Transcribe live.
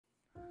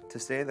To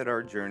say that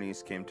our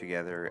journeys came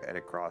together at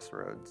a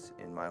crossroads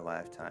in my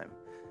lifetime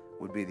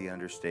would be the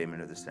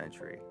understatement of the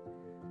century.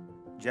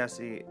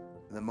 Jesse,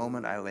 the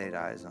moment I laid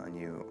eyes on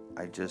you,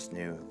 I just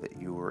knew that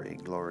you were a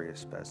glorious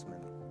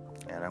specimen,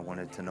 and I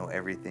wanted to know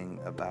everything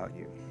about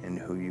you and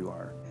who you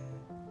are.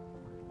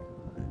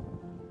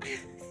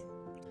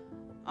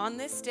 On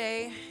this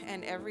day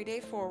and every day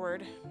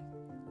forward,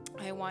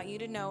 I want you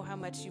to know how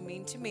much you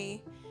mean to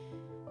me,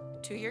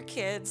 to your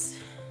kids,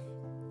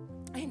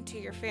 and to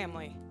your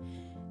family.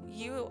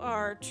 You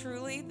are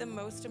truly the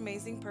most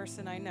amazing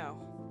person I know.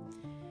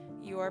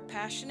 You are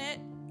passionate,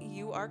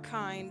 you are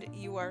kind,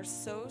 you are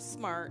so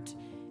smart,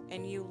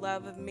 and you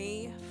love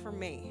me for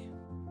me.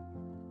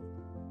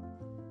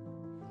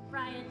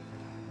 Bryan,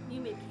 you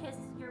make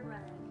history.